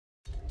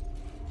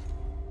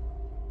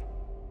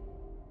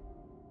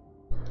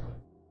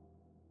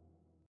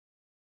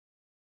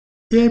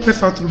E aí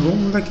pessoal, tudo bom?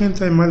 Vamos aqui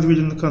entrar em mais um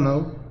vídeo no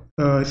canal.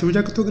 Esse vídeo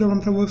é que eu estou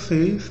gravando para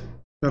vocês.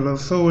 Eu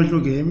lançou hoje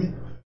o game.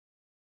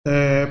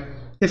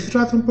 Esse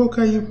trata um pouco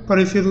aí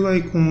parecido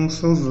aí com o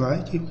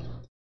Soulslike,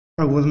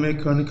 algumas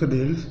mecânicas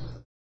deles.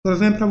 Estou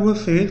dizendo para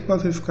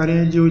vocês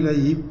ficarem de olho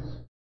aí.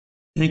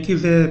 Quem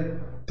quiser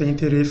ter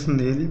interesse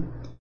nele.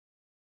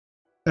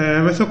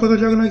 A versão que eu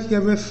estou jogando aqui é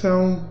a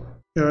versão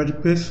de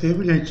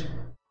PC, gente.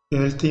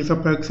 Ele tem só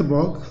para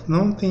Xbox,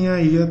 não tem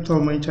aí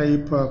atualmente aí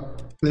para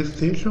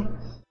PlayStation.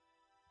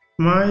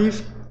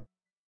 Mas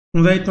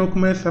vamos aí então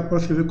começar para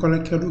você ver qual é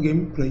que é do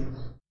gameplay.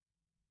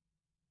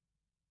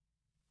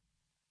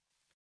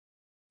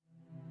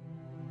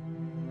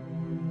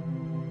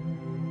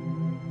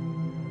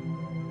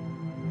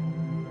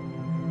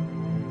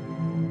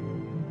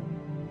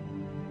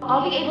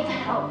 I'll be able to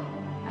help.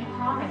 I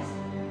promise.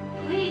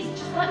 Please,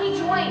 just let me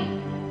join.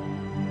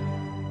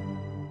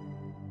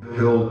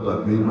 Hill,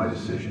 I've made my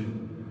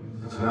decision.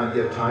 It's not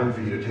yet time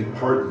for you to take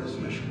part in this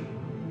mission.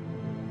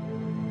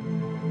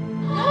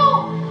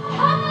 No!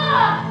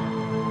 Papa!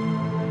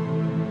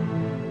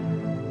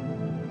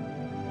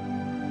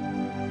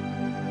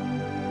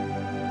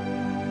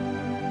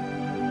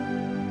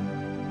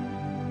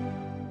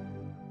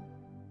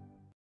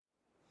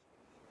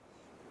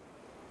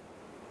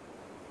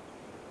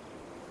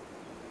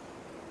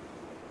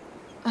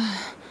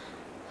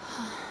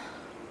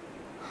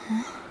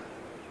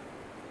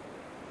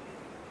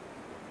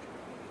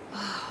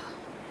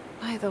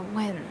 By the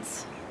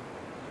winds.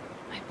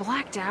 I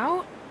blacked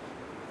out?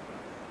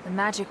 The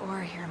magic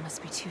aura here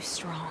must be too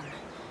strong.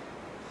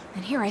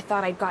 And here I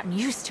thought I'd gotten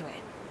used to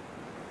it.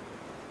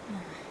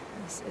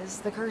 This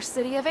is the cursed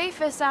city of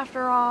Aphis,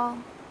 after all.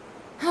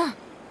 Huh.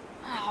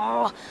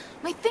 Oh,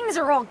 my things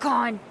are all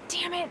gone.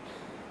 Damn it.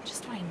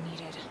 Just what I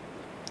needed.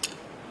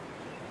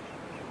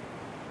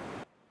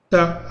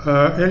 Tá,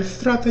 ele se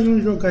trata de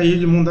um jogo aí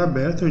de mundo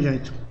aberto,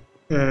 gente.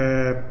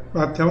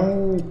 Até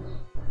o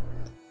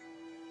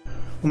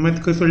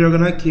momento que eu estou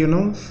jogando aqui, eu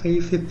não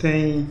sei se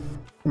tem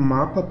um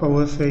mapa para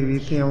vocês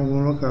irem em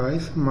alguns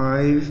locais,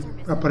 mas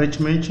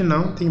aparentemente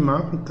não tem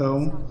mapa,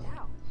 então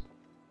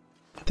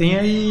tem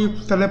aí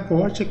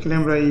teleporte, que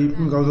lembra aí,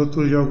 igual os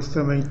outros jogos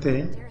também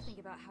tem.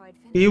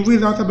 E o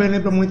visual também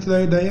lembra muito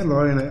da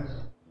Eloy, né?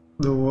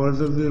 Do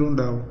World of Zero.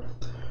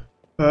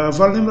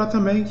 Vale lembrar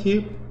também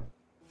que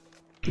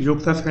o jogo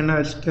está saindo,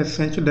 acho que é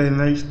 110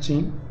 na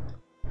Steam,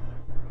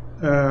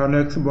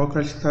 no Xbox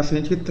acho que está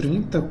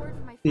 130,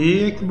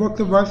 e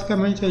Xbox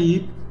basicamente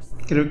aí,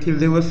 creio que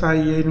deva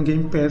sair aí no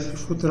Game Pass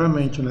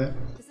futuramente, né?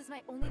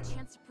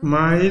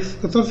 Mas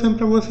eu estou dizendo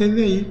para vocês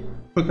aí,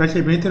 porque eu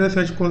achei bem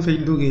interessante o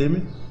conceito do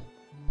game.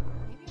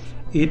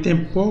 E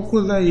tem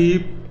poucos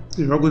aí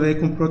jogos aí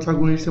com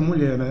protagonista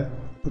mulher, né?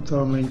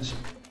 Atualmente.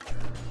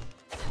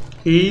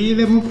 E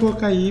lembra um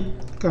pouco aí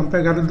com a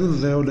pegada do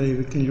Zelda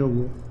aí, quem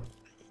jogou.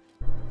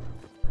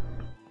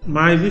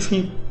 Mas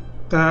enfim,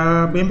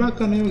 tá bem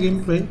bacana aí o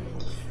gameplay.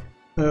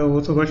 Eu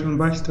estou gostando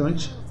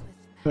bastante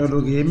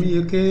do game e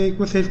eu queria que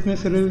vocês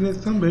conheceram eles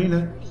também,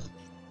 né?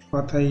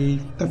 Bota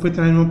aí, tá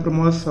pretendendo uma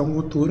promoção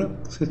futura,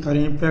 vocês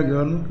estarem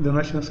pegando, dando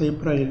a chance aí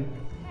pra ele.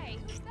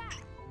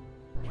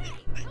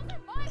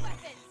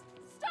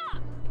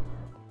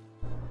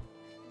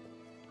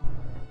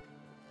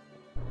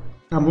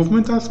 A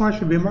movimentação eu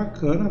acho bem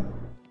bacana.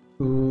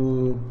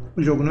 O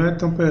jogo não é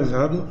tão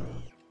pesado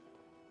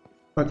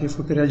para quem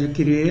for querer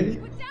adquirir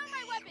ele.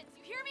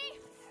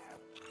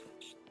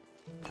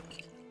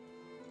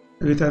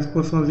 Evitar as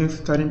poçãozinhas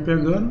estarem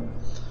pegando.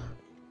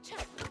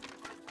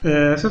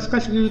 Essas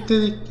caixas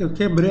que eu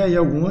quebrei aí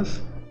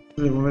algumas.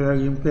 Vamos ver a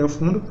gameplay a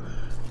fundo.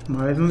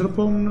 Mas não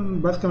dropou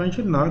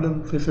basicamente nada.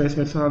 Não sei se vai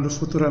ser adicionado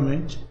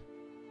futuramente.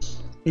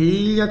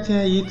 E já tem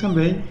aí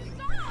também.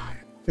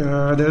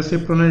 Deve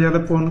ser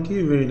planejada para o ano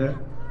que vem, né?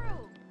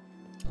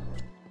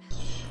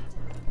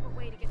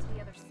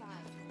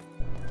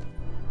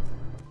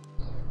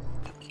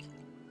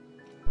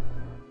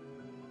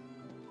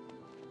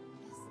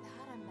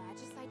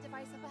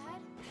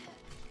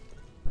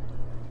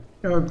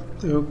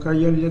 Eu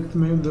caí ali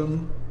também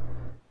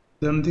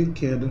dano de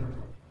queda.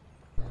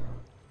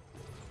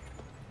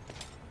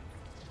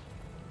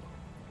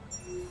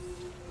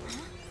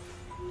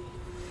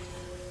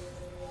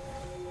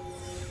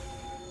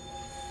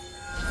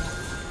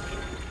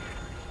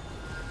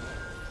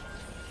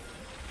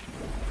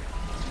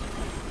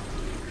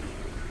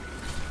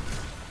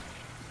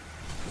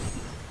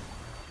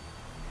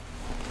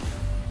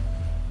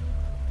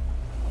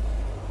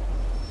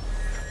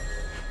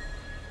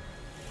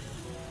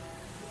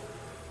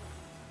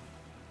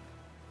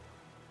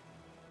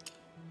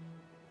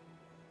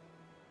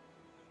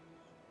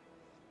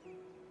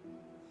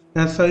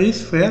 Essa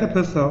esfera,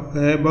 pessoal,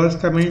 é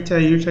basicamente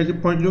aí o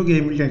checkpoint do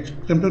game, gente.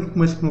 Lembra do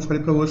começo como eu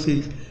falei pra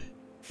vocês,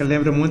 que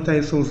lembra muito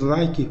aí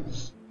Soulslike?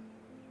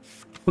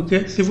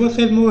 Porque se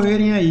vocês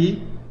morrerem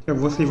aí,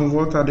 vocês vão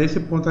voltar desse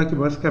ponto aqui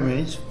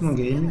basicamente no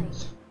game.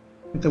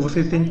 Então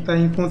vocês têm que estar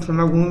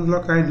encontrando alguns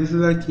locais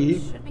desses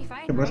aqui,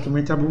 que é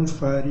basicamente a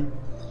bonfire,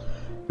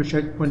 o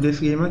checkpoint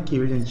desse game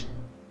aqui, gente.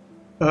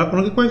 A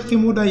única coisa que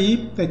muda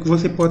aí é que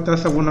você pode estar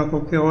salvando a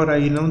qualquer hora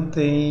aí, não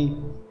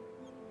tem...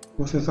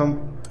 Você só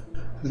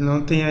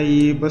não tem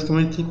aí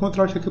basicamente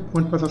encontrar o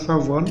checkpoint para estar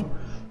salvando.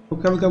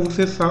 Qualquer lugar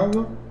você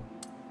salva.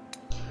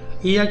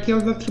 E aqui é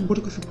os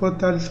atributos que você pode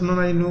estar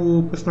adicionando aí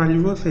no personagem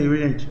de vocês, viu,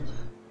 gente?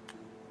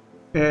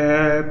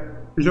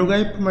 Jogar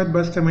aí por mais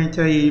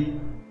basicamente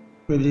aí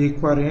de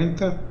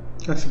 40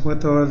 a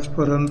 50 horas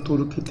explorando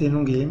tudo que tem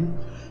no game.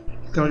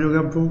 Então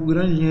jogar um pouco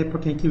grandinho aí para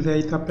quem quiser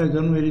estar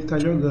pegando ele e estar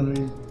jogando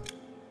ele.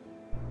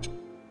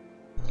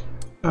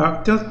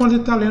 Tem os pontos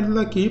de talentos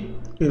aqui,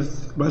 que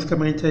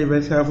basicamente aí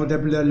vai ser a árvore de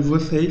habilidade de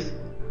vocês.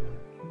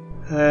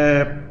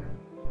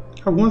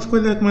 Algumas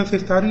coisas como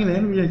vocês estarem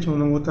lendo, gente, eu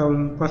não vou estar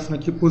passando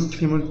aqui por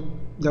cima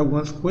de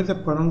algumas coisas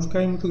para não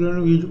ficar muito grande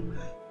no vídeo.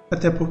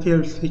 Até porque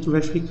eu sei que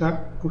vai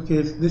ficar,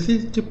 porque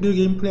desse tipo de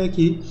gameplay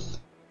aqui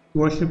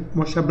eu gosto de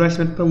mostrar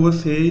bastante para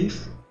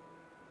vocês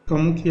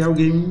como que é o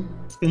game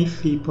em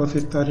si, para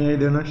vocês estarem aí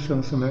dando a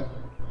chance, né?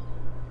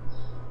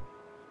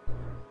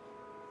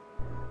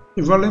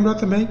 E vou lembrar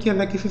também que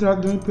ela aqui se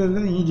trata de uma empresa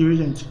indie, viu,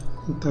 gente?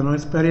 Então não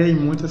espere aí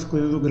muitas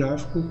coisas do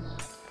gráfico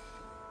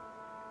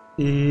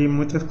e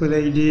muitas coisas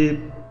aí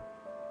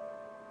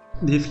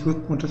de skill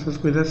contra essas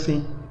coisas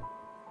assim,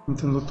 como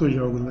nos outros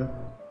jogos, né?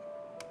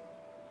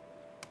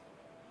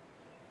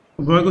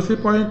 O bom é que vocês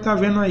podem estar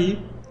vendo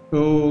aí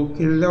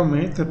que ele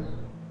aumenta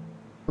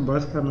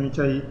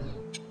basicamente aí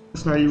o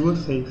personagem de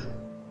vocês.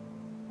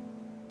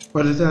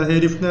 Pode estar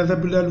redefinindo as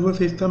habilidades de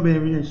vocês também,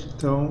 viu, gente?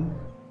 Então,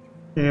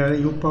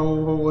 aí o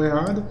pau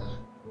errado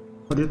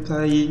pode estar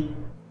aí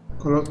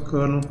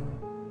colocando,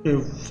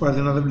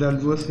 fazendo as habilidades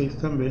de vocês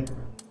também.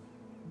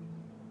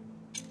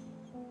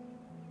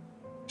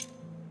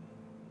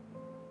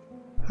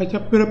 Aqui a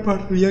primeira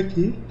parte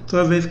aqui,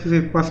 toda vez que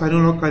vocês passarem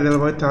um local ela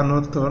vai estar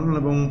anotando,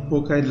 lembra um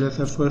pouco aí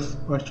dessa First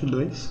Part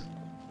 2.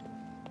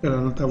 Ela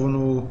não estava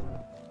no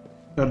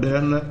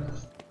caderno, né?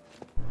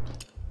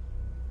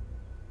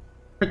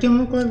 Aqui é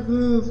uma coisa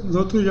dos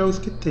outros jogos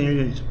que tem,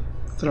 gente.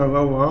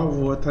 Travar o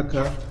alvo ou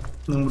atacar,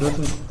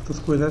 lembrando outras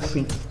coisas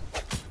assim.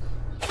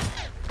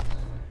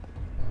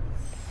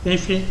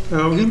 Enfim,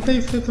 o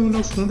gameplay feito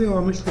no fundo é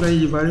uma mistura aí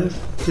de vários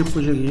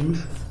tipos de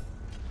games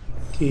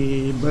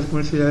que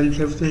basicamente você já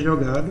deve ter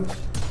jogado.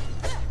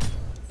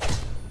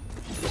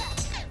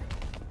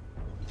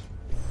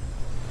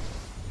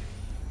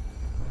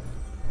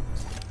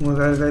 Umas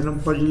áreas aí não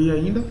pode ir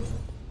ainda.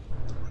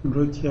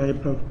 Bloquear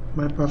aí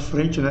mais pra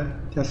frente, né?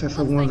 Ter acesso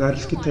a algumas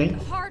áreas que tem.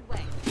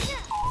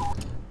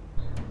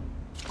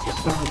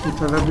 Aqui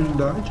tá a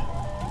habilidade.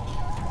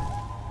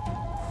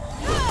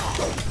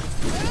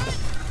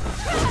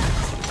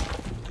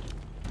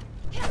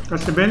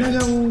 Acho bem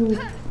legal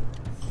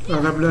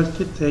as habilidades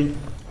que tem.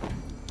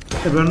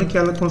 Lembrando que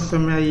ela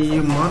consome aí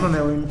humano,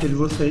 né? O MP de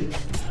vocês.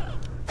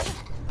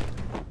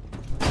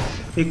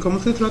 E como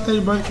se trata aí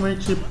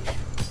basicamente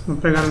uma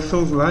pegada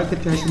Soulslike,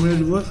 tem a estamina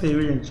de vocês,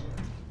 viu, gente?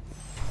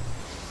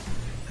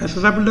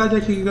 Essas habilidades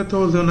aqui que eu tô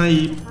usando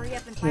aí,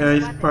 que é a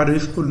espada e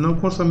escudo, não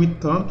consome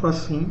tanto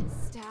assim.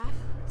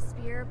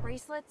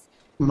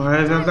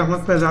 Mas as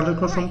armas pesadas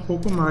consomem um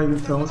pouco mais,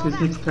 então vocês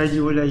têm que ficar de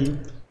olho aí.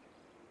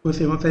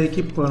 Vocês vão estar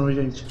equipando,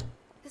 gente.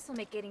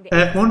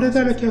 Um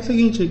detalhe aqui é o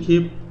seguinte,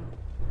 que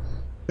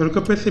pelo que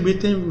eu percebi,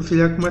 você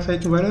já começa aí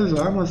com várias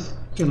armas.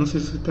 Eu não sei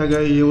se você pega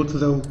aí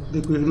outros ao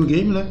decorrer do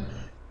game, né?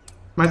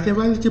 Mas tem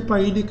vários tipos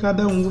aí de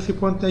cada um, você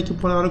pode estar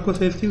equipando na hora que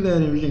vocês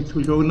quiserem, gente.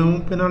 O jogo não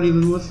penaliza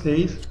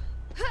vocês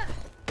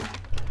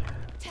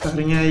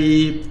estarem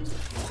aí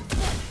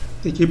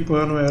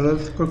equipando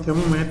elas a qualquer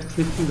momento que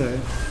vocês quiserem.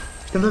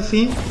 Sendo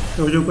assim,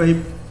 o jogo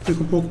aí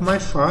fica um pouco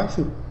mais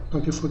fácil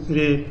para quem for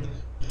querer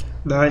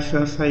dar a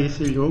chance a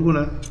esse jogo,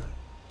 né?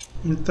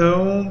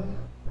 Então,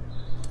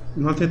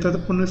 não tem tanta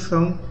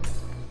punição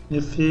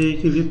nesse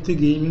quesito de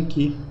game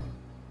aqui.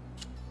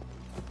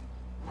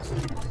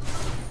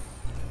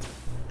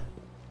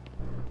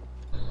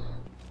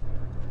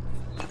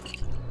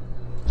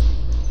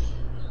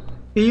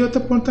 E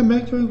outro ponto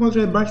também que eu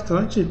encontrei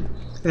bastante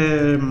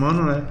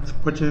mano, né? Esse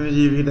pontinho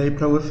de vida aí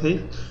pra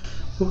vocês,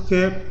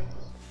 porque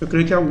eu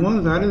creio que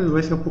algumas áreas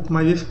vai ser um pouco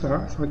mais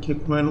escasso, aqui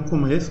como é no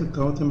começo,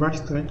 então tem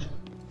bastante.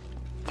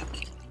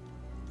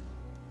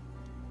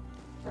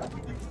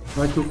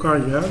 Aqui o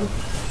cajado.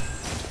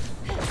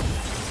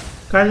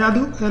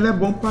 Cajado, ele é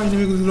bom para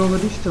inimigos de longa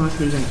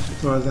distância, gente.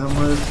 Então as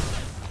armas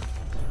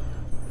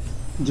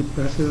de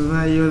peças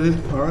aí, as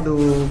espadas,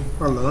 ou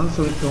a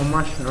lança, ou então o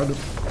machado,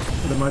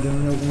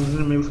 trabalhando em alguns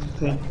inimigos que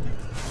tem.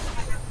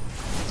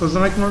 Estou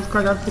usando aqui o nosso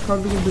cajado por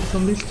causa do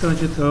distância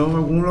distante, então em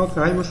alguns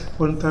locais você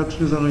pode estar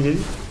utilizando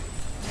ele.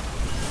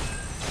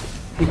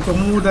 E como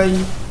muda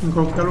aí em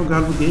qualquer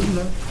lugar do game,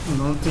 né?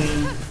 Não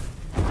tem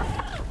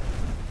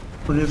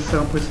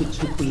punição para esse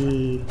tipo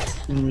de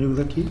inimigos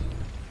aqui.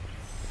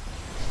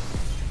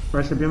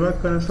 Vai ser bem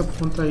bacana essa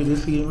ponta aí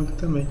desse game aqui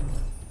também.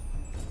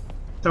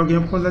 Então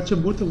alguém pode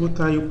atributo, eu vou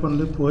estar aí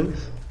upando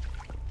depois.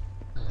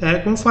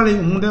 Como eu falei,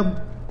 o mundo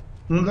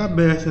é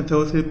aberto, então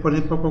vocês podem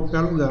ir para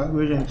qualquer lugar,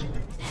 viu, gente?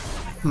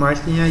 Mas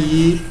tem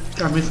aí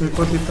a missão que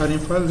vocês estarem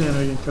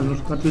fazendo, gente, tá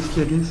no canto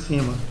esquerdo em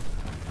cima.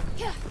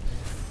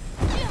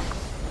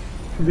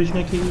 Esse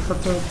bichinho aqui só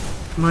tá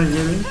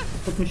magia bem um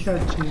pouquinho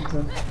chatinho, tá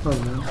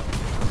fazendo.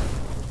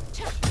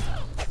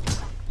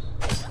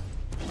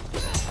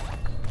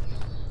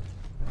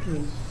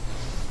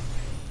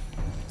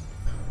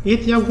 E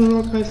tem alguns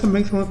locais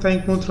também que vão estar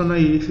encontrando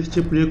aí esse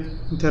tipo de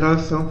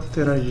interação,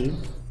 interagir.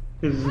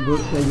 Eles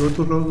gostam aí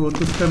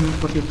outros caminhos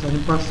para vocês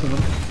estarem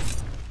passando.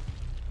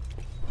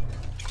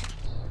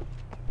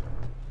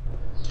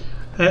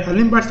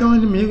 Ali embaixo tem um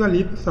inimigo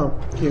ali, pessoal,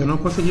 que eu não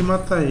consegui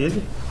matar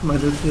ele,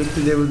 mas eu sei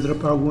que ele deve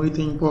dropar algum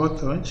item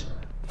importante.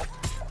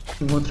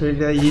 Encontrei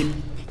ele aí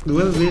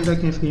 2 vezes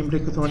aqui nesse gameplay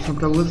que eu estou mostrando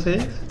pra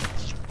vocês.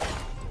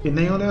 E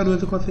nenhum das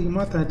 2 eu consegui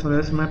matar, então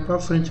deve ser mais pra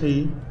frente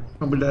aí,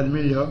 uma habilidade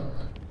melhor.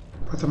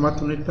 Pra estar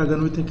matando ele,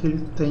 pegando o item que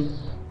ele tem.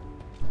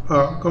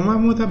 Ó, como é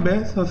muito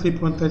aberto, não sei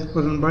quanto tá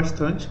explorando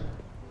bastante.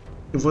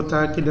 Eu vou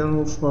estar aqui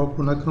dando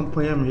foco na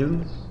campanha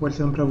mesmo,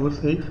 mostrando pra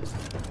vocês.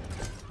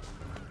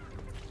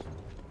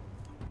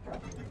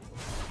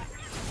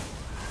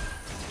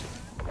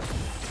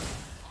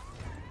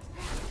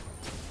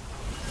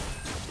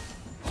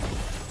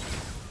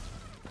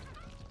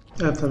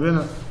 Tá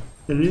vendo?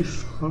 Ele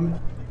some.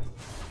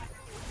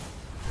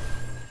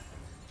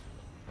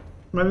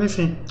 Mas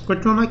enfim,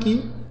 continuando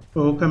aqui,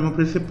 o caminho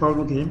principal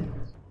do game.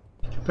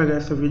 Deixa eu pegar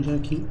essa vidinha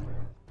aqui.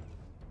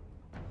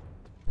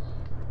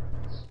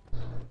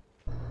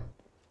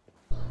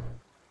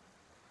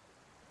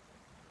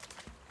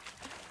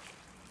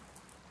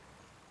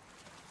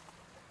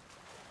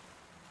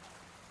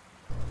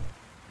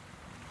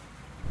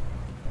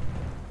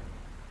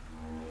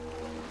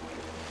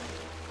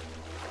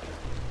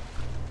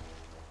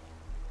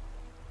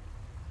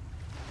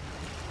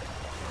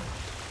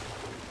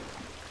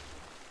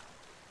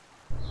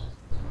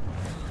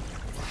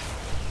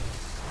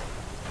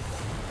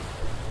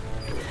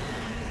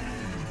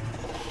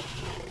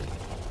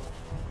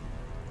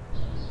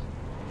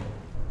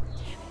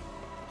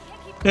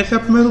 Esse é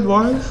o primeiro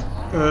boss,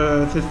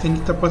 vocês têm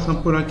que estar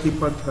passando por aqui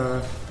para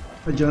estar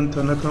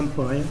adiantando a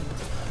campanha.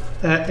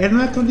 Ele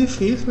não é tão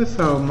difícil,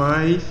 pessoal,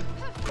 mas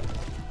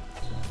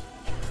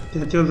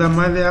tentei usar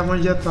mais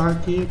armas de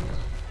ataque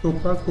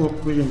corpo a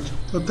corpo, gente.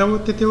 Eu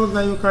tentei usar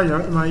aí o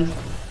cajado, mas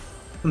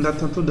não dá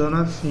tanto dano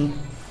assim.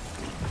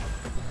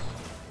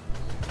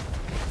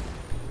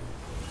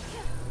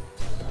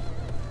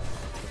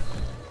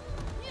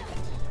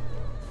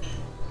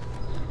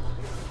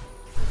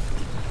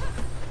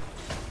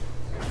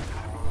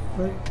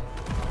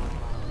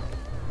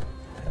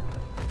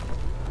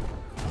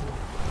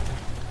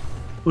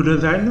 O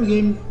design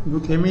do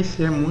game em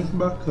si é muito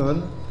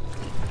bacana.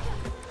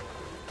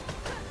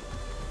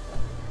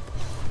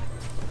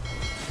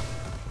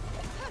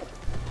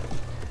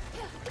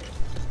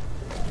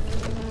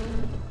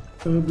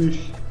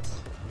 Bicho.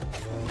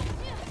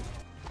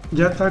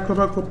 Já tá com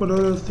a culpa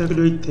do cerca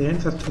de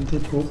 80, 70 e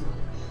pouco.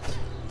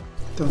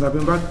 Então dá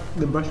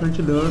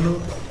bastante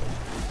dano.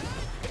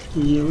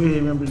 E eu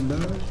errei minha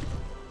habilidade.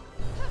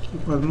 E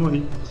quase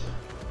morri.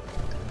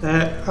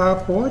 A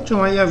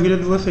potion aí, a vida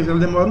de vocês, ela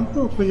demora um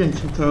pouco,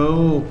 gente.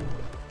 Então,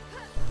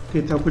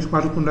 quem tá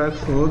acostumado com Dark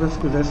Souls, se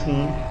quiser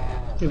assim,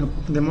 é um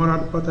pouco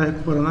demorado para estar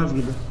recuperando a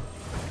vida.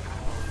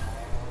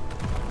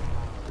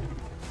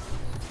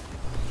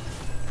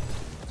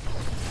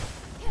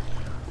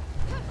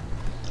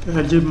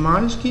 De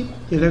Magic,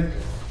 ele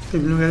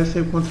não vai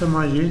ser contra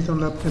magia, então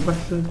dá pra ter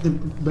bastante,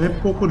 bem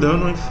pouco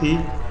dano em si,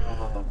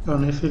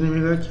 nesse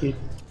inimigo aqui.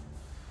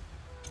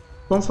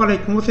 Como falei,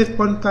 como vocês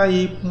podem estar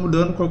aí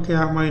mudando qualquer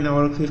arma aí na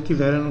hora que vocês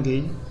quiserem no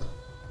game.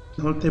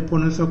 Não tem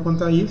punição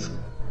quanto a isso.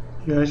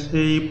 Eu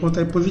achei ponto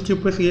aí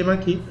positivo para esse game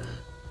aqui.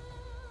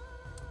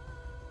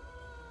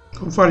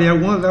 Como falei,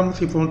 algumas armas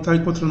vocês vão estar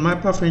encontrando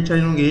mais pra frente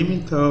aí no game,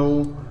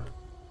 então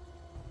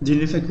de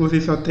início aqui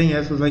vocês só tem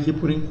essas aqui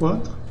por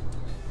enquanto.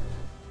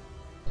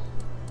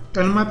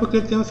 É mais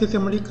porque tem um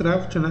sistema de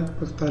craft, né?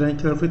 Para estarem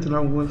craftando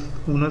algumas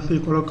runas e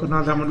colocando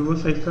as armas de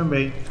vocês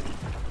também.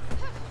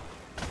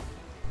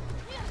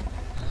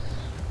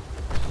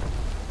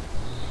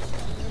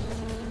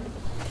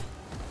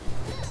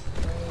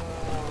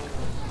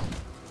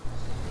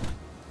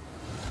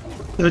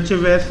 Se eu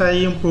tivesse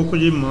aí um pouco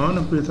de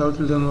mana, por estar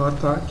utilizando o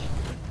ataque.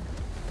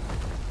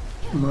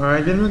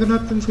 Mas ele não é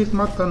tão difícil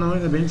matar não,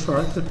 ele é bem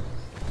fácil.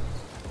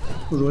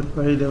 Os outros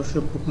aí deve ser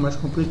um pouco mais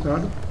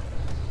complicado.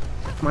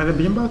 Mas é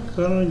bem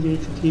bacana,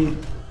 gente, que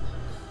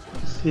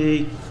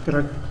esse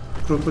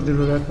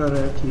crocodilo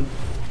jacaré aqui.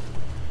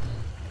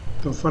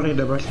 Então eu falei,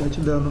 dá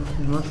bastante dano,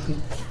 mesmo assim.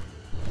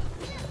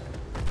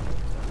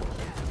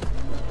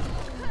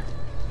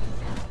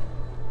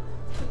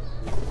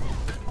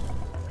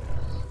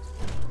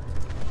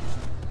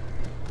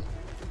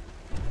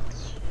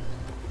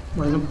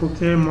 Mais um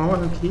Pokémon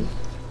aqui.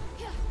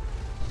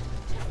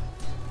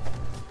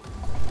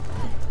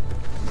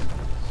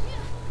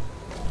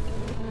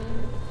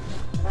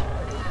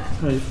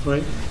 Aí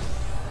foi.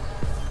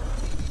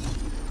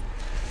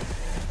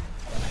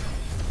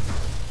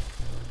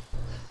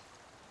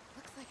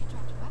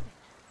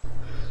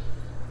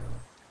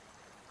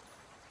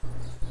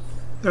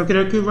 Eu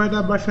creio que vai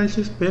dar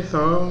bastante XP,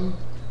 só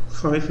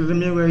Só esses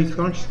amigos aí que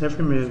são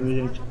chefe mesmo,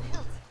 gente.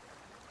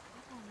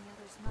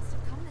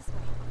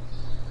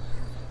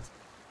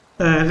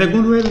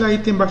 Segundo eles aí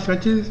tem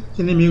bastante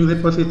inimigos aí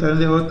pra vocês estarem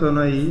derrotando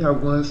aí,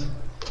 algumas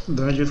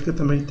dungeons que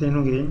também tem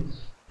no game.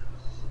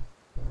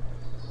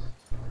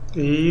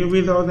 E o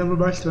visual lembra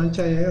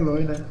bastante a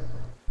Eloy, né?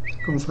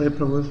 Como falei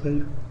pra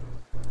vocês.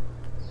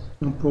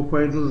 Um pouco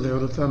aí do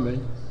Zelda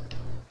também.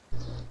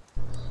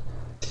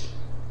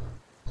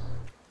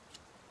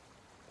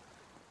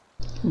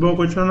 Bom,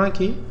 continuando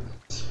aqui.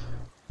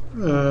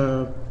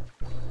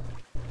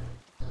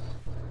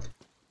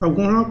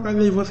 Alguns locais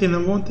aí vocês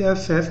não vão ter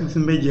acesso nesse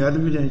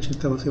imediato, gente.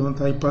 Então vocês vão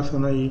estar aí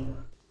passando aí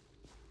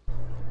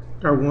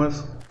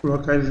alguns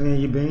locais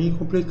aí bem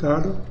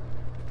complicados.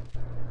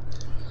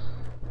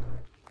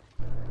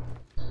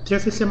 Tem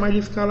o sistema de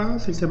escalar,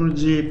 sistema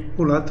de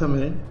pular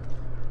também.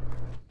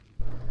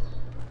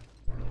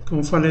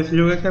 Como falei, esse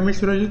jogo aqui é a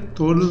mistura de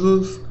todos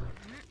os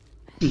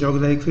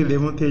jogos aí que vocês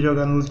devam ter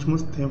jogado nos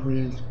últimos tempos,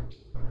 gente.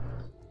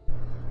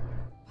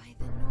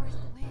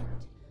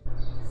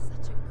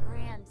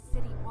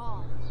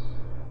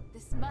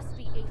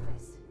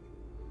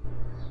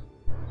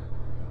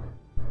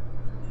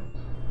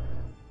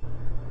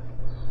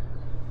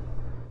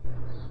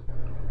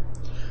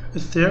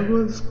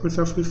 Asterigos, cursos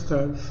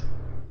afastados.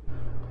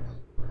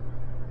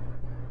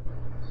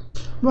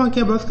 Bom, aqui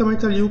é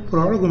basicamente ali o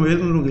prólogo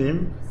mesmo no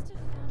game,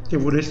 que eu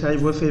vou deixar aí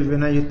vocês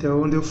vendo aí até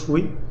onde eu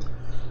fui.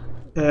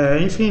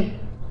 Enfim,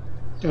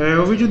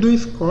 o vídeo do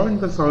score,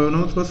 pessoal, eu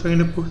não trouxe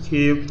ainda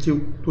porque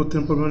eu tô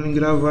tendo problema em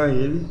gravar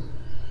ele,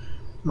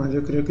 mas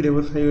eu creio que ele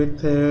vai sair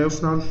até o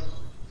final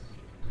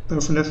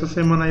dessa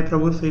semana aí pra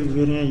vocês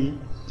verem aí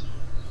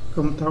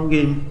como tá o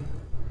game.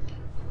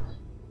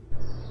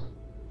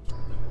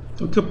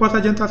 O que eu posso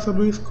adiantar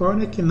sobre o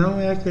score é que não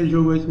é aquele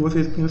jogo aí que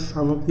vocês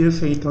pensavam que ia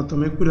ser, então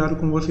tomem cuidado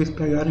quando vocês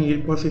pegarem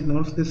ele para vocês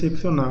não se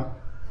decepcionar.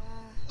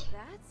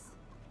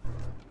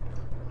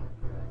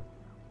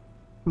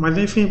 Mas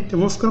enfim, eu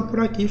vou ficando por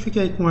aqui,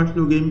 fiquem aí com o arte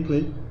do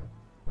gameplay.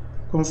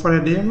 Como falei,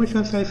 dê uma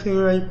chance aí,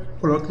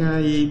 coloquem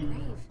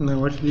aí na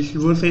watchlist de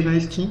vocês na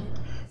Steam.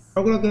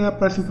 Eu coloquei a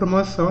próxima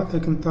promoção, até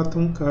que não tá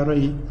tão caro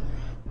aí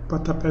para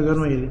estar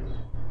pegando ele.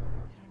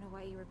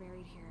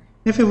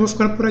 Enfim, eu vou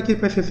ficando por aqui,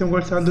 espero que vocês tenham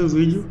gostado do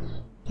vídeo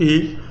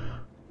e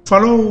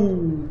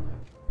falou!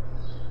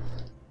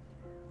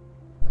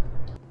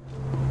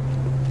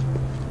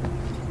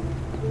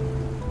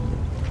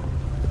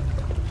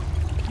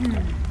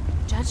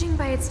 Judging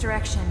by its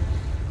direction,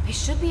 I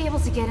should be able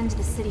to get into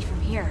the city from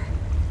here.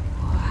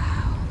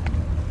 Wow.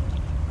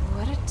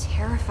 What a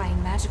terrifying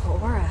magical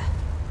aura.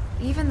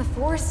 Even the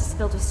forest is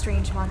filled with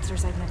strange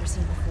monsters I've never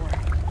seen before.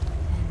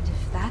 And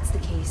if that's the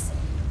case,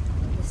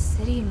 the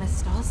city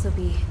must also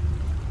be...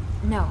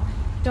 No,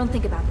 don't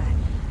think about that.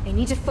 I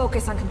need to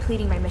focus on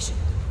completing my mission.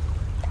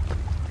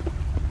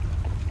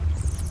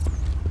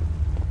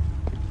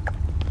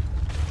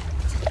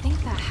 To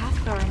think that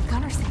Halfgar and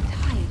Gunnarsson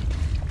died.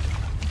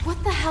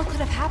 What the hell could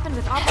have happened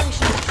with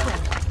Operation Mushroom?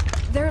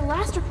 Their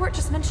last report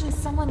just mentioned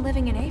someone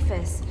living in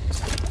Aphis.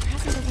 There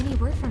hasn't been any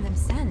word from them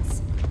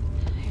since.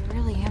 I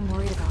really am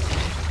worried about them.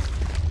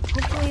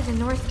 Hopefully the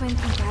North Wind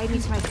can guide me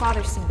to my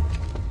father soon.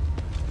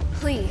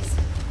 Please,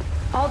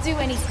 I'll do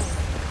anything.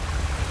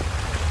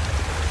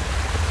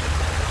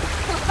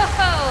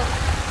 Whoa!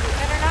 You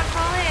better not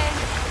fall in.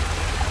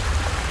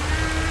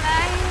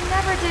 I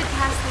never did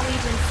pass the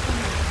Legion's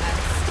swimming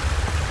test.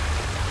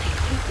 I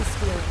hate this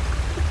feeling.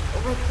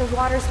 Like the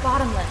water's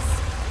bottomless.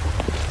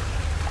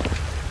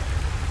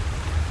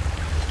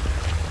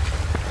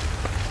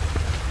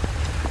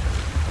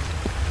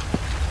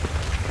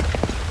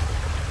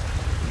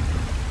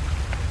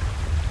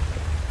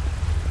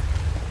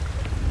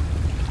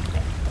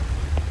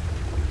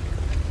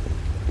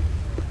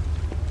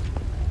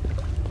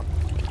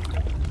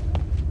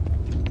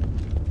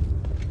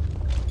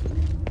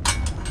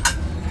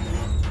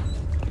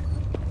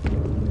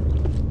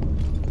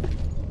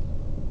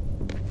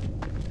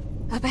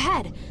 Up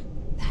ahead!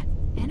 That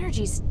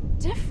energy's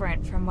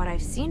different from what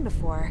I've seen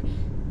before.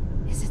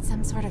 Is it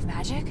some sort of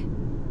magic?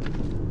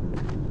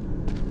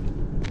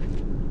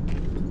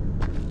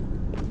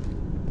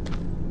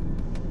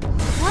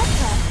 What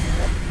the?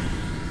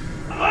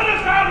 Let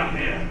us out of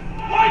here!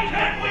 Why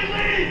can't we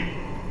leave?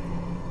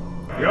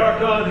 The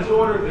Archon has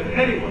ordered that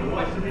anyone who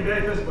wants to leave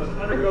Aphis must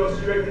undergo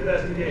strict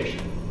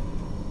investigation.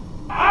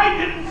 I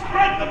didn't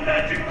spread the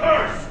magic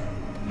curse!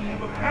 I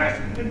have a past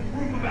and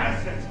proof of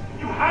assets.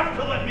 You have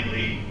to let me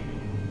leave!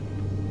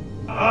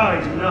 I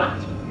do not.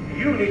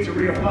 You need to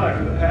reapply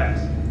for the pass.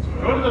 So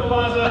go to the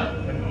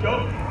plaza and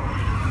don't...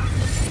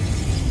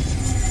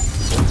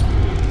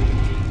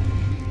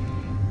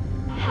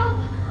 Help!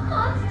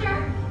 Monster!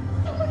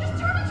 Someone just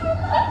turned into a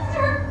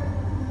monster!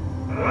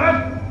 What?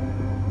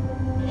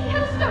 He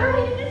had a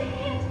starlight in his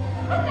hand,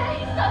 and then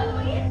he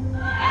suddenly...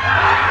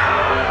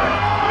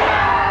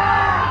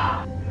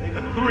 May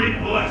the three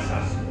bless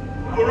us!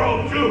 We're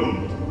all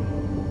doomed!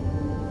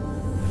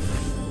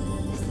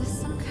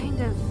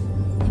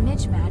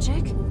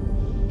 Magic?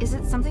 Is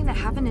it something that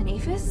happened in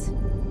Aphis?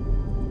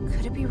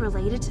 Could it be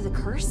related to the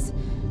curse?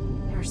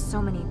 are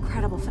so many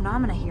incredible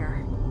phenomena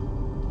here.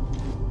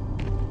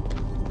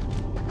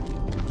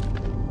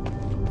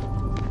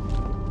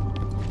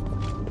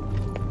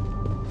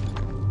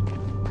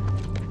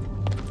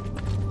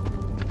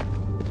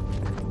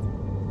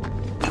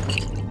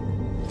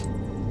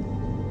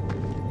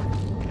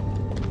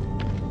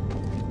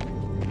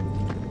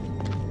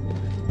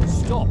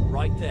 Stop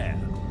right there.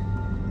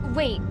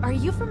 Wait, are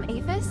you from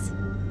Avis?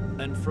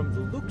 And from the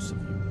looks of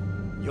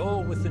you,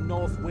 you're with the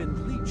North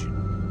Wind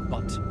Legion,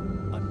 but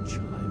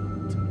unchild.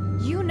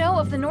 You know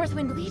of the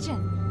Northwind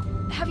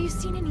Legion. Have you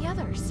seen any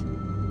others?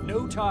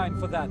 No time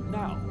for that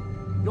now.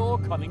 You're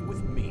coming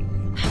with me.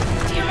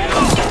 Damn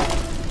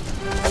it!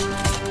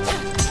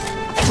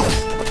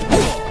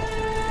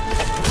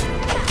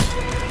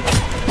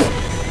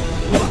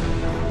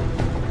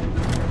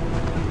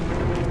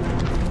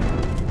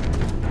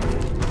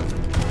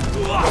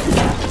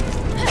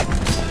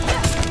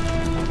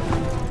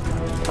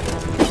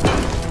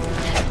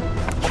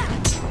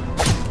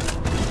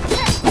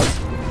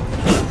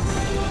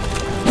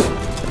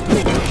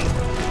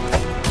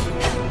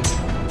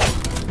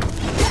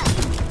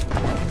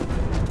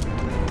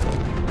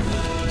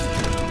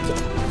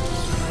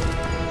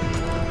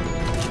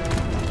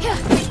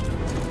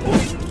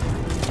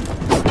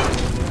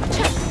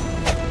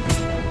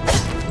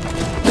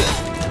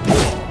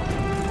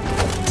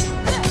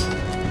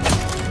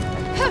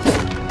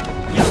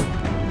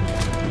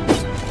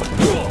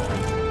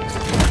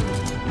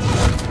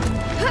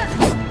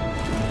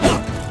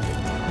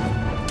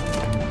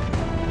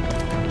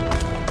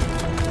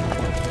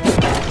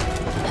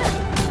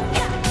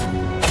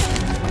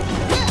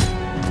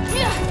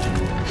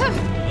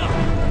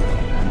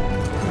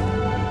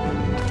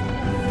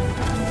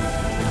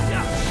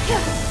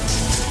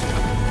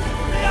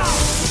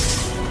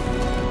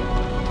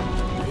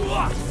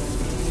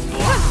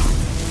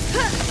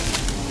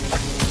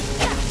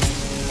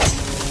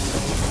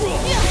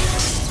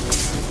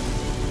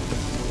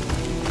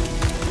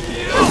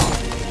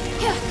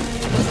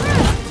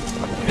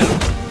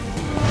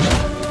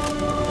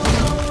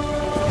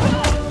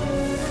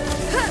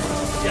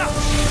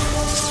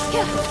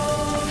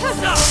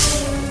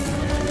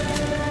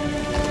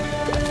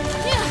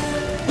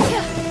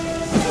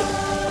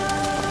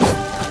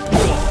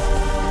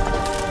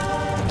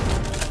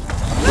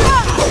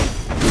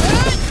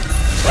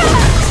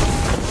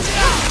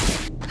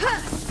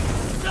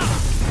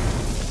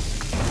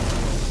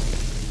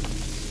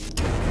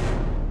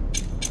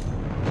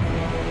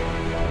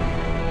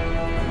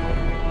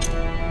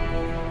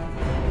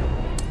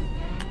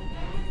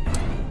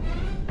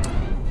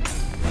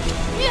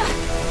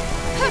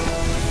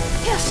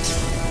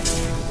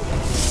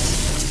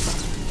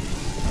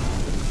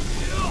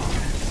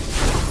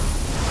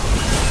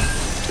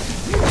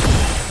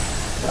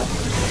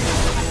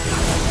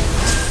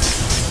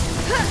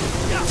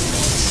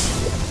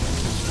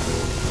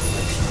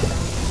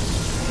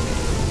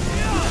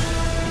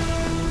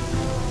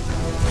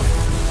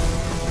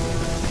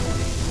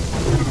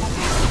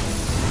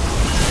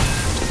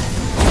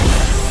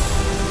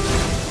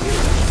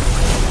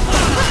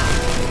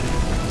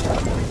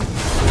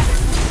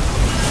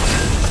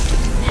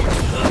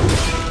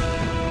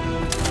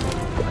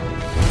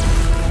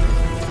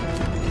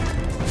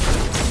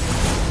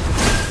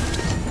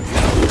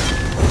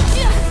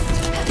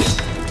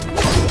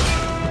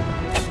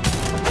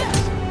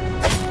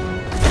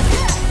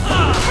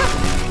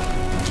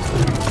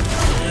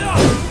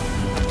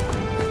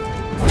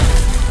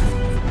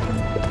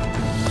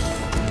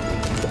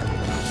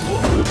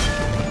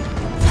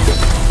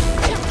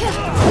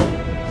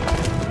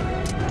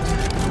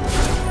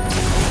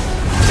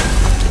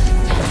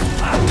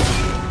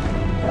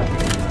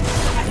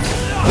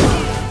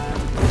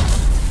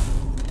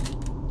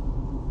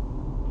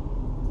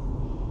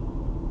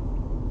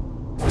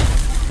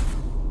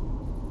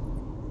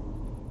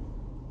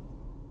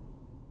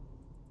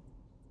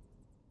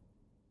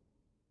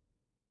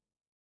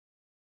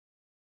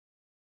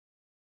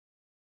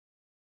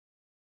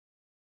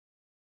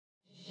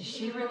 Is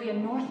she really a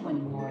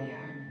Northwind warrior?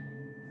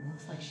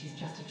 Looks like she's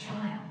just a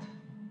child.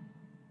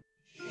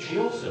 She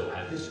also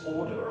had this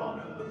order on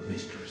her,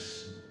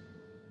 mistress.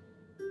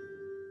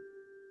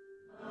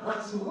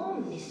 What's more,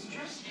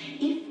 mistress,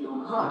 if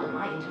you'll pardon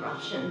my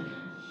interruption,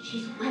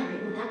 she's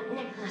wearing that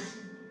necklace.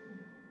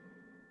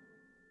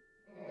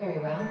 Very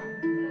well.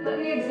 Let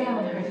me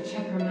examine her to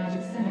check her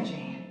magic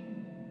synergy.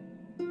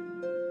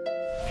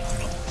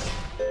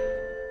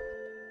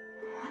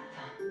 What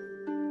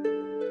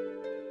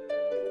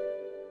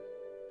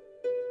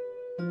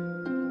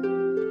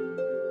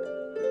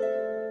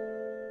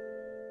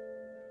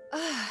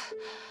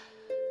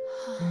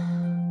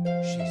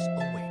She's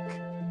awake.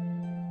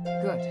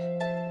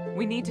 Good.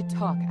 We need to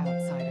talk,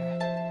 outsider.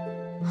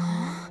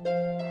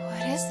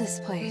 What is this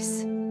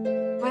place?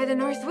 By the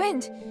North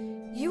Wind,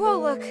 you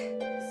all look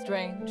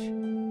Strange?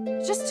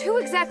 Just who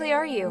exactly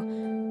are you?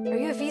 Are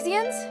you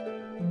Ephesians?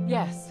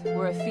 Yes,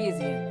 we're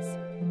Ephesians.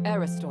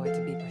 Aristoi,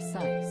 to be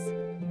precise.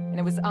 And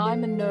it was I,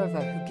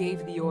 Minerva, who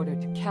gave the order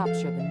to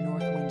capture the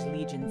Northwind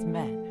Legion's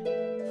men.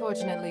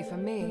 Fortunately for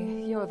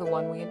me, you're the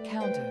one we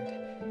encountered.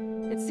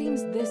 It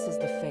seems this is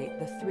the fate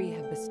the three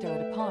have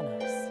bestowed upon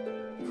us.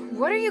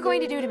 What are you going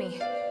to do to me?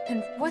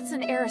 And what's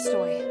an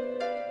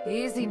Aristoi?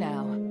 Easy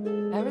now.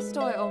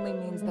 Aristoi only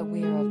means that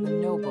we are of the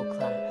noble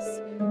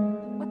class.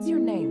 What's your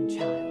name,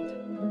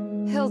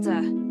 child?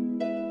 Hilda.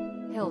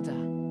 Hilda.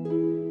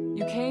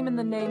 You came in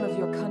the name of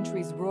your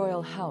country's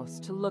royal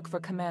house to look for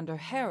Commander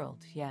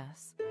Harold,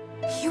 yes?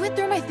 You went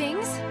through my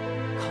things?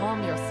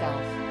 Calm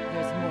yourself.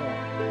 There's more.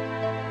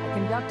 I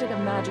conducted a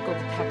magical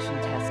detection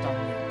test on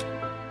you.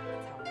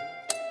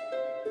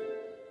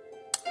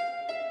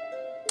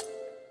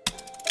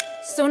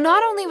 So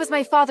not only was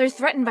my father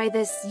threatened by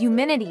this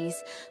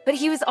Eumenides, but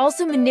he was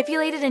also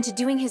manipulated into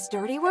doing his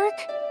dirty work?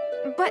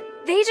 But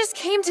they just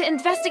came to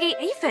investigate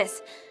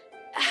Aphis.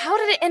 How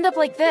did it end up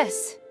like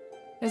this?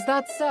 Is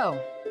that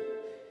so?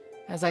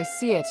 As I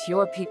see it,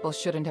 your people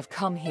shouldn't have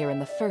come here in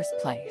the first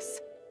place.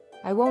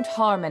 I won't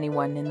harm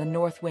anyone in the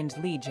Northwind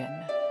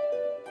Legion.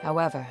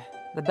 However,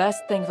 the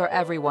best thing for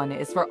everyone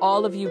is for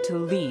all of you to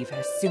leave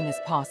as soon as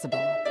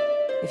possible.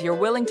 If you're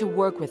willing to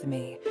work with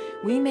me,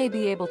 we may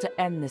be able to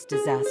end this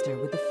disaster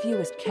with the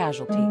fewest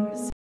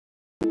casualties.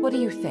 What do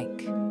you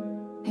think?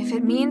 If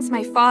it means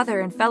my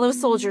father and fellow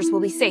soldiers will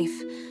be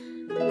safe,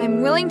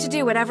 I'm willing to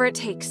do whatever it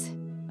takes.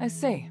 I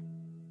see.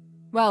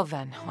 Well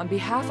then, on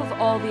behalf of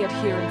all the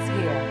adherents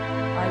here,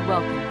 I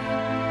welcome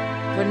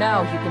you. For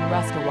now, you can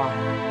rest a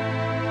while.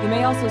 You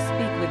may also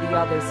speak with the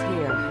others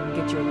here and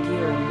get your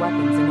gear and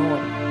weapons in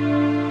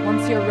order.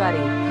 Once you're ready,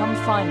 come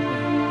find me,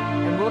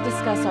 and we'll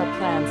discuss our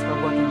plans for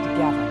working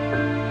together.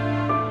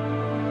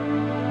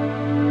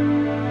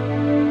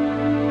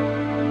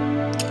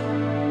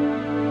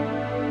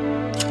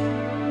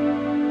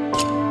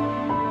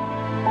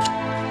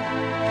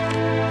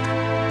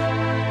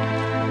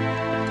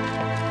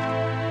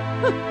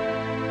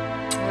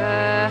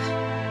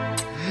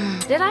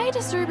 Did I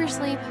disturb your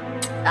sleep?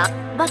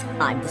 But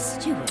I'm the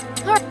steward.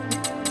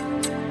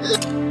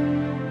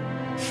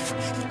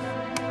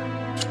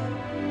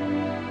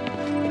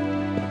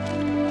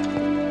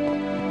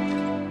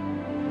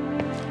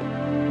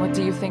 What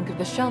do you think of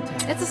the shelter?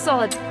 It's a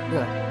solid...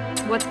 Good.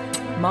 What?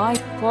 My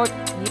fort...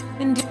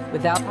 Indeed.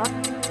 Without...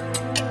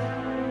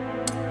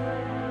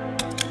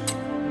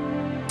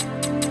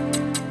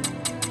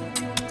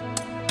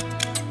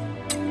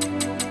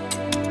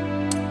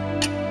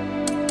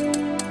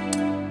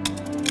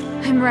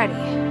 I'm ready.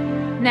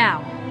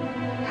 Now,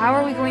 how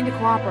are we going to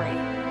cooperate?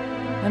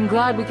 I'm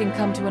glad we can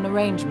come to an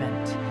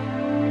arrangement.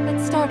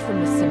 Let's start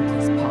from the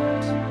simplest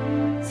part.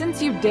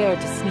 Since you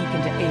dared to sneak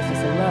into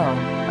Aphis alone,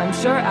 I'm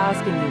sure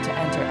asking you to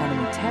enter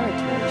enemy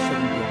territory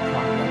shouldn't be a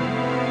problem.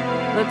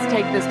 Let's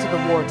take this to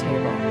the war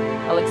table.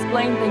 I'll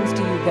explain things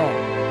to you there.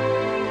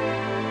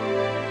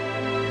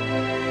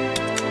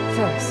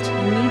 First,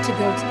 you need to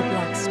go to the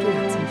Black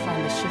Streets and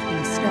find the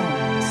shifting stone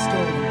that was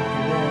stolen by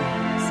the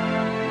warriors.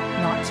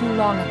 Not too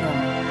long ago,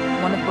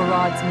 one of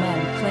Barad's men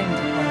claimed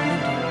it while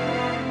looting.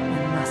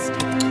 We must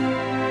take it.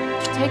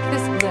 Take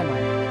this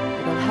glimmer.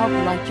 It'll help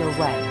light your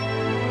way.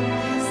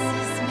 This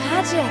is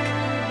magic!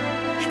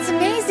 It's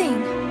amazing!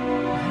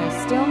 There's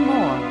still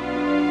more.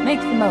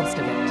 Make the most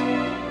of it.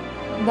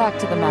 Back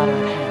to the matter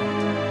at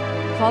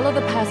hand. Follow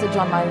the passage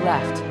on my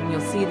left, and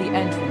you'll see the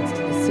entrance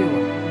to the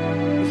sewer.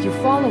 If you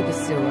follow the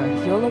sewer,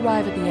 you'll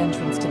arrive at the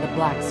entrance to the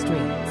Black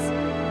Streets.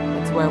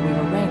 That's where we've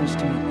arranged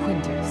to meet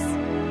Quintus.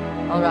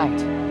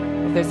 Alright,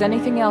 if there's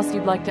anything else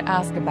you'd like to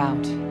ask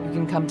about, you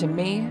can come to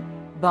me,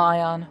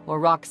 Bion, or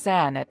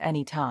Roxanne at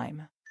any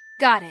time.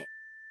 Got it.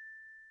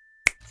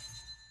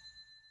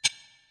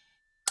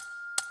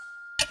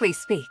 Please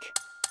speak.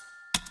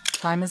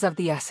 Time is of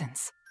the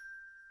essence.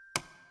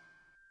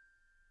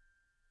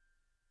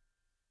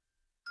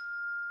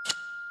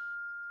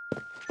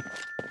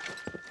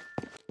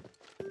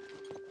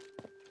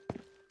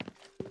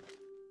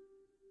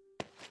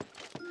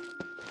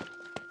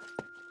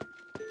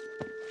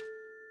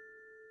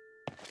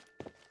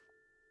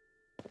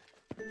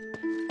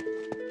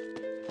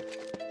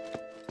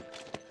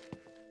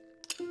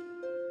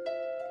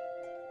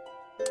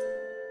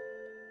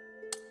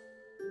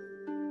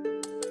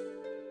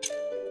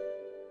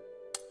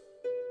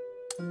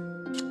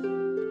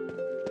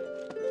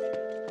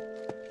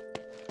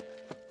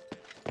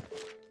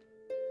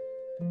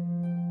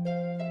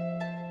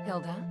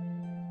 Hilda?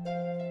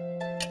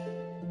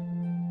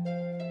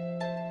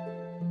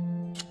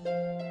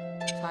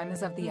 Time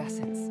is of the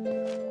essence.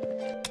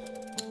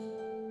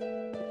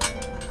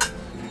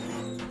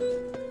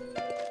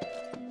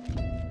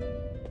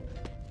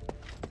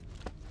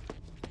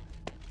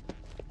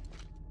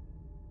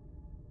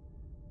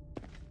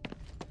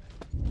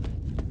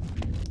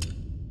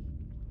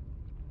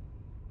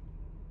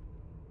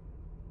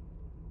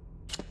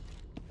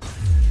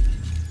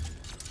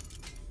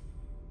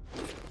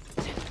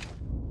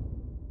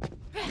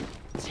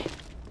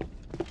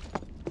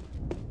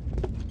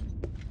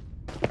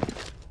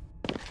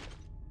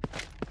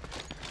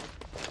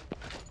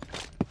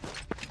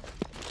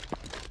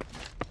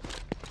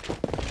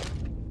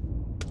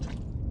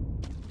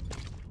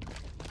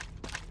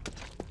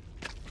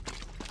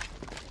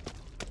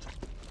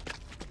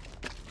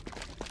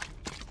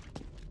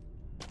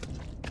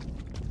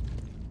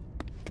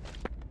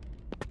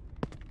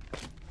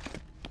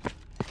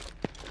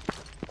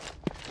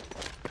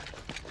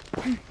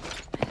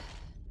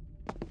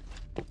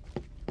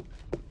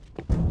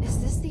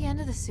 Is this the end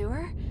of the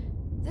sewer?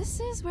 This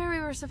is where we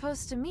were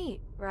supposed to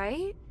meet,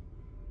 right?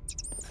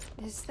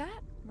 Is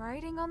that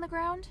writing on the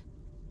ground?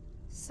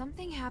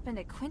 Something happened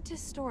at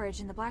Quintus Storage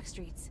in the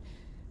Blackstreets.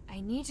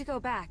 I need to go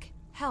back.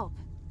 Help.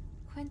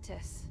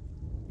 Quintus.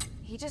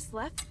 He just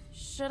left?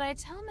 Should I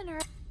tell him in her...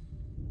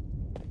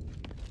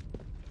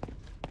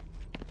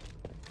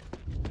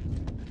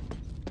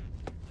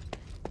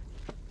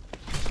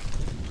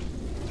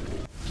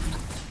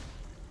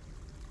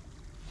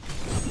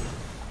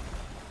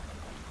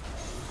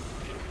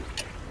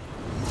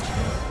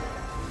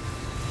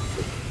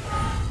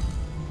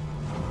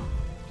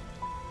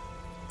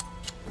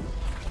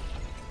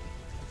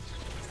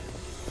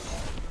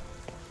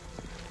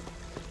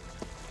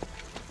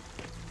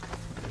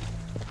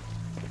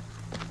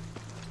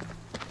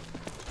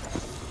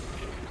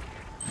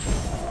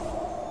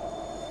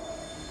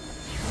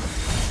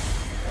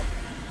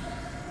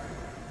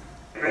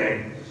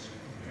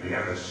 The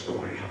other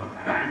story have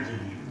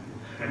abandoned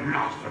you, and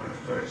not for the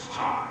first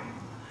time.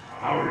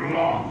 How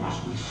long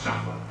must we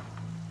suffer?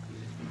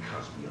 Is it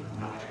because we are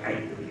not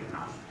angry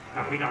enough?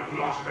 Have we not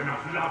lost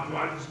enough loved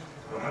ones?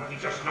 Or have we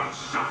just not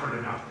suffered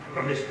enough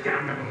from this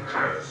damnable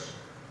curse?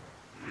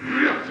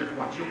 Look at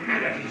what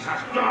humanities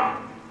has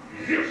done!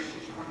 This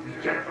is what we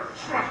get for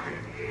trusting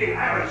the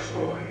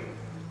Aristoid.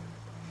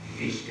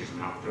 This does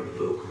not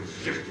provoke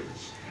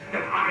resistance,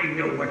 and I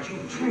know what you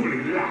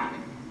truly lack.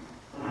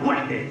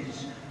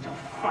 Weapons to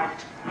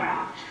fight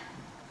back.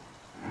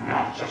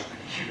 Not just the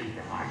killing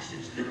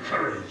devices, the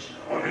courage,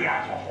 or the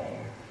alcohol.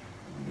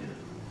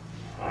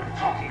 No. I'm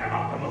talking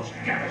about the most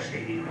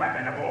devastating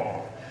weapon of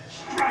all.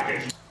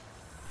 Strategy.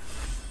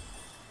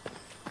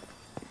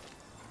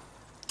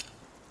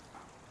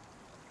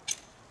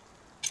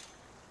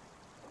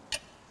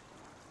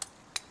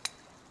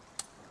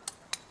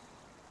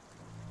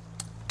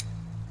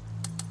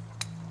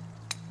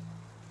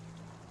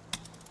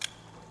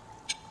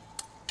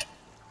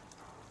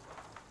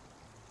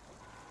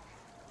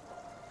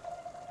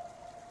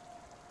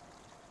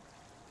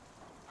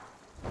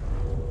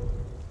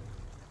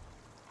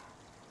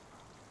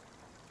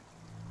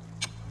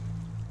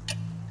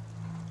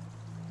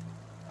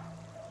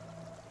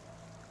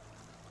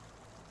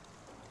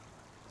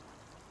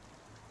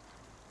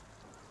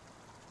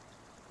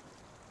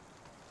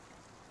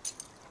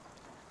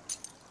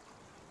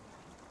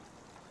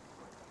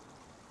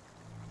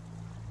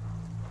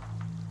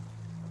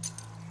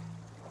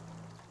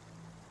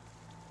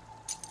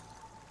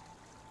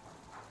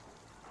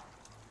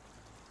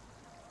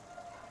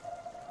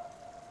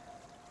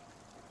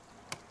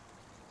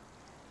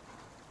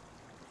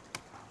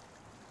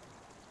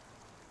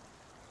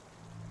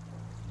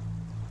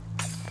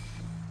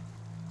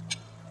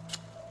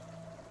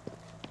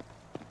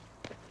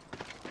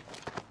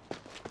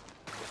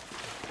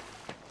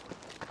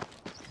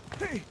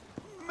 Hey,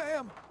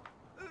 ma'am,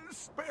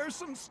 spare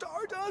some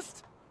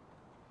stardust?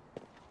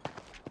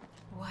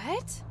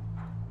 What?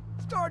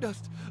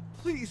 Stardust,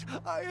 please,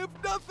 I have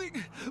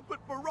nothing, but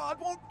Murad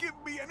won't give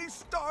me any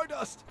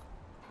stardust.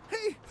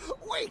 Hey,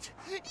 wait,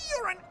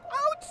 you're an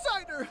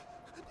outsider!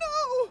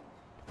 No!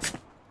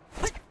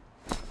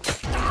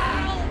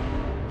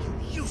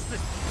 You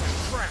useless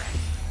trash!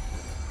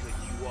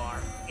 Good you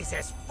are is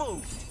as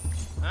food,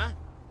 huh?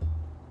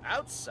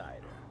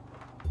 Outsider?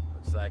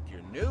 Looks like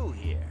you're new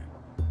here.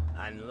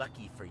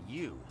 Unlucky for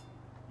you.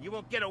 You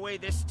won't get away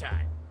this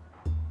time.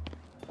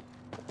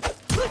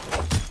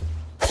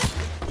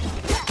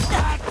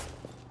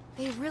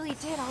 They really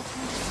did all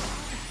turn to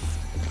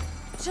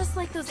stardust. Just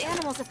like those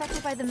animals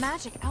affected by the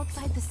magic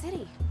outside the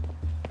city.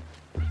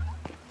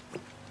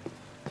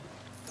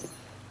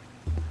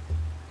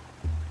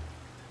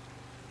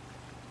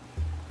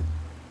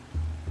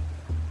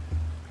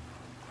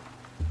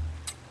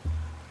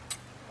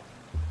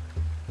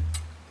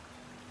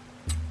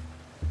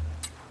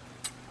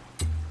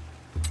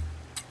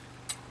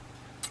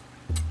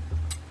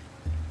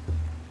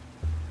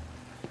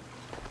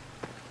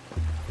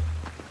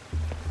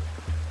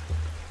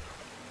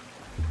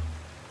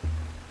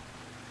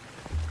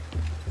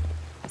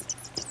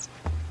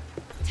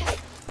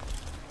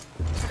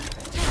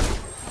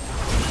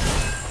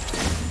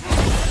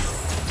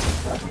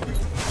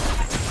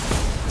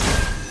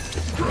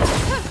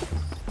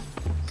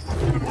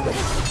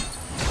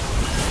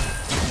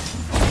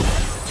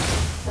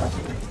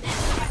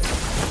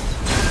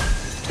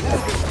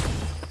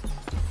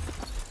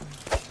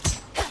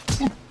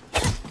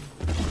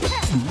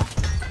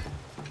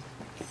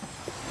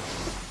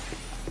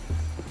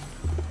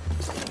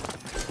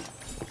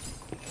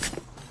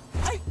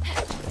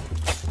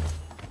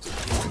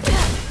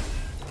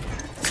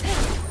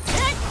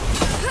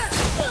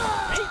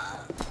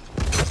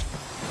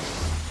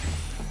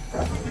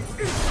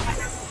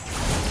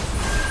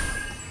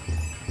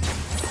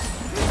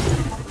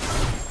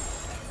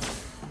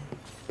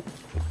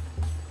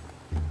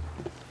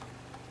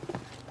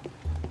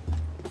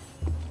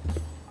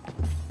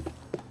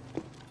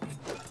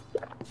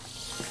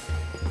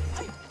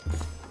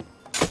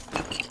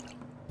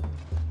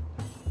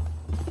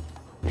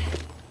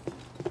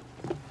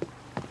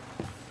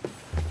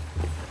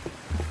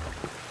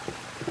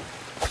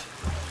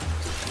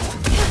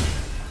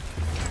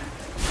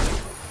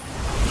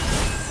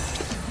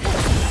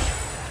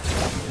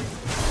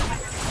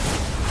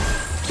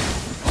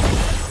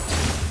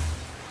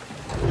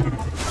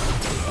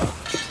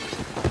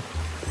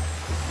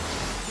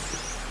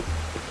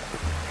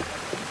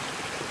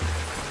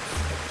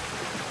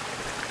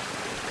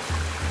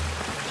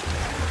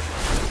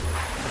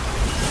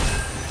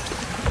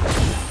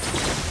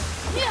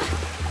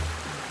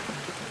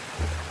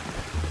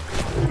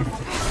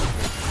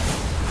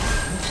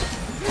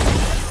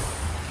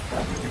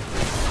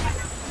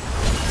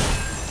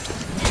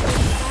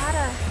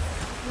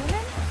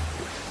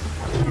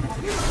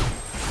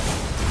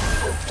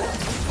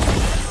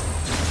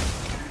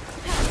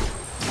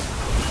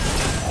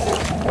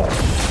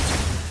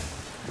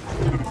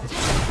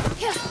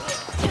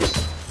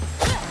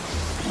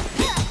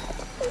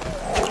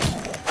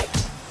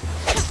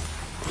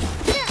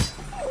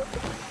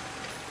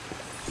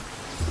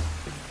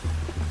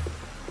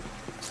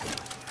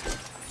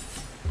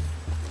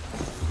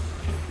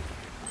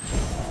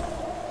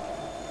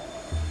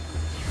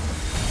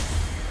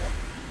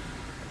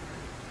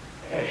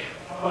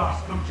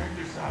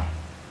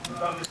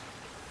 about this.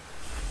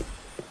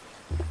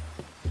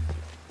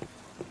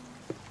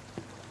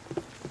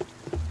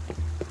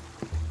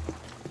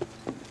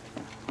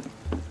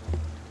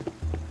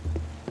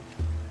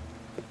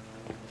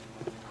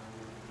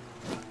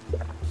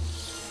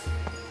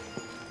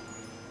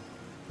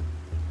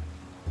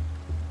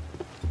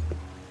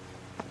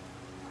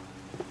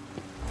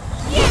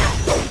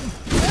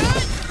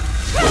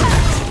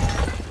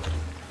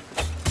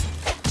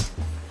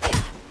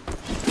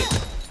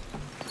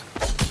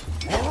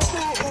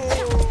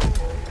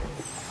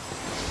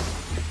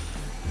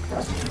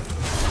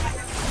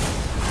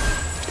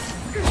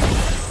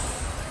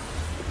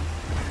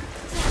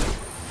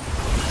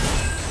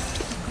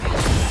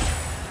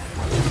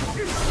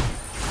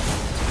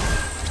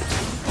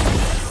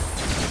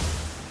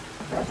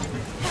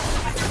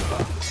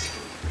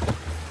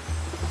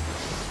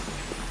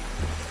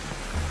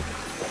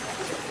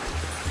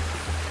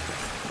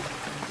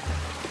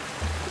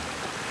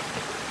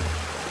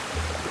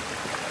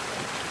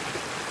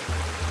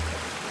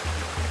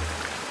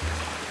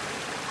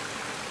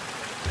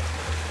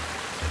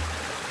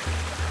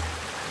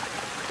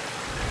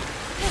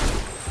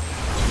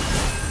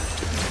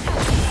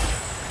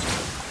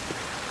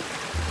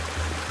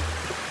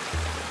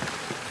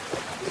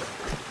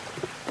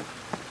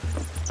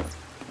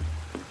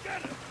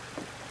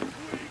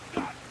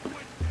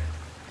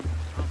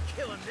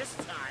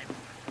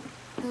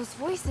 Those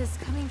voices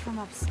coming from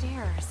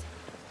upstairs.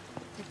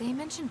 Did they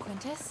mention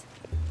Quintus?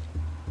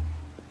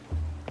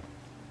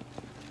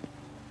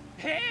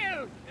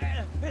 Help!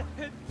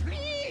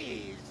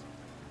 Please!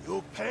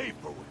 You'll pay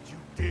for what you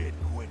did,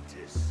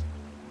 Quintus.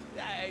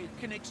 I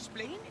can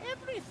explain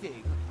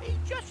everything.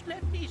 Just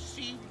let me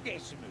see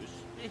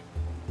Decimus.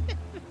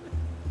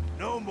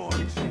 No more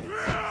chances.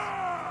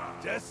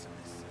 Decimus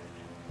said,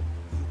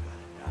 you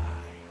gotta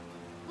die.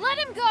 Let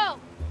him go!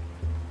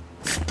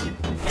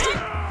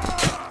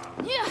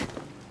 Yeah.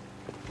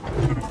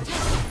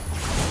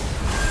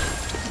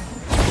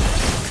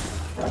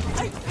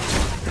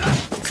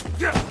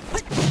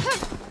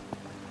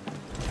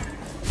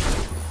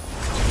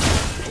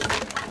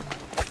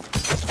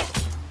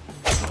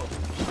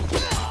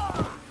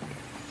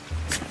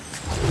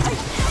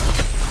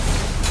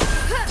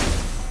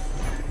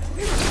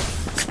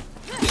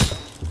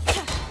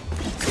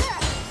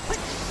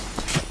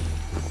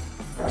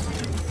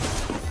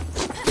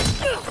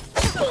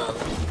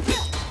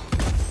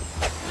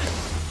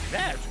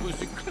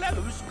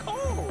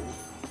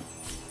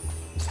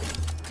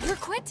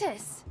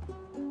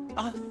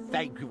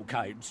 Thank you,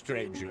 kind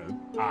stranger.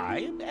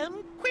 I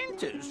am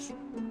Quintus.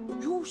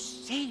 You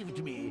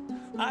saved me.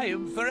 I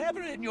am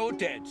forever in your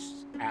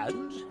debts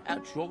and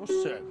at your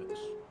service.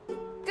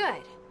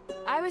 Good.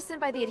 I was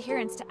sent by the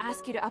adherents to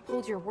ask you to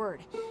uphold your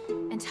word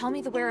and tell me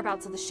the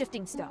whereabouts of the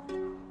shifting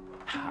stone.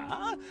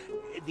 Huh?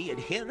 The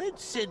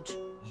adherents sent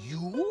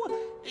you?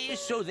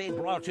 So they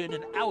brought in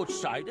an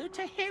outsider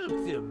to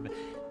help them.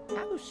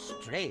 How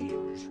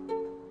strange.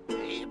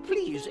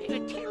 Please,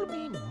 tell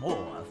me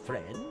more,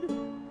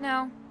 friend.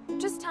 No,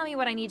 just tell me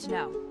what I need to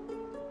know.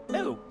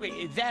 Oh,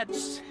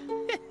 that's...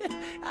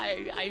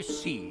 I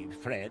see,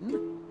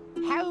 friend.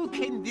 How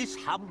can this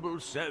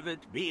humble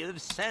servant be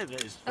of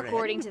service, friend?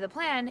 According to the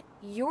plan,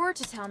 you're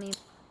to tell me...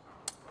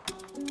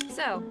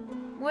 So,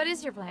 what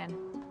is your plan?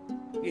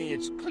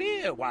 It's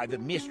clear why the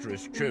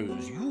mistress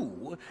chose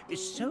you.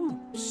 Is so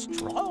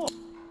strong.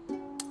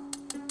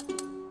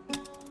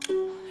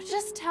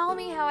 Just tell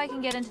me how I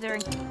can get into their...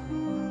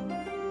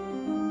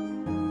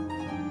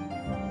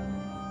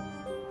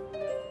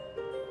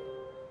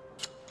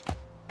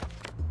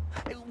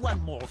 One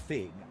more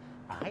thing.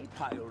 I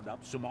piled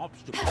up some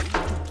obstacles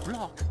to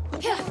block the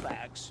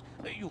attacks.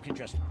 You can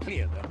just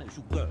clear them as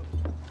you go.